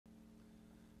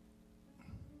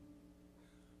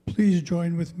Please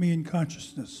join with me in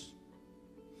consciousness.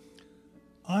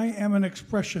 I am an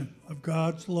expression of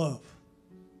God's love.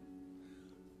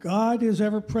 God is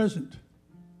ever present.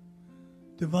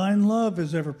 Divine love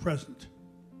is ever present.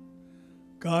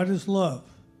 God is love,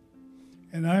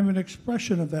 and I'm an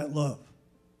expression of that love.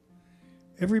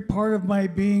 Every part of my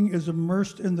being is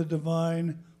immersed in the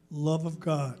divine love of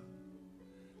God.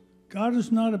 God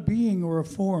is not a being or a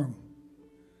form.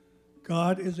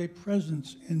 God is a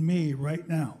presence in me right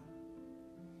now.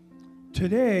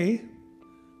 Today,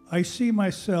 I see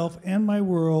myself and my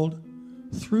world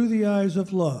through the eyes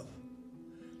of love.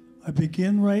 I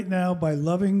begin right now by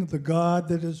loving the God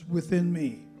that is within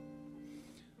me,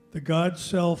 the God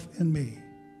self in me.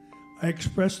 I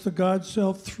express the God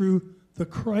self through the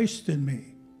Christ in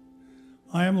me.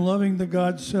 I am loving the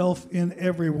God self in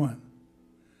everyone.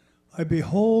 I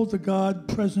behold the God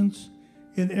presence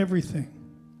in everything.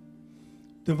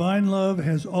 Divine love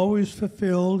has always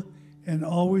fulfilled and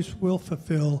always will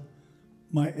fulfill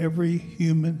my every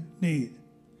human need.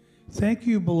 Thank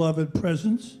you, beloved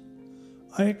presence.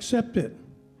 I accept it,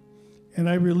 and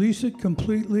I release it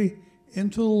completely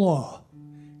into the law.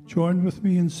 Join with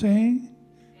me in saying,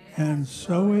 and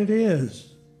so it is.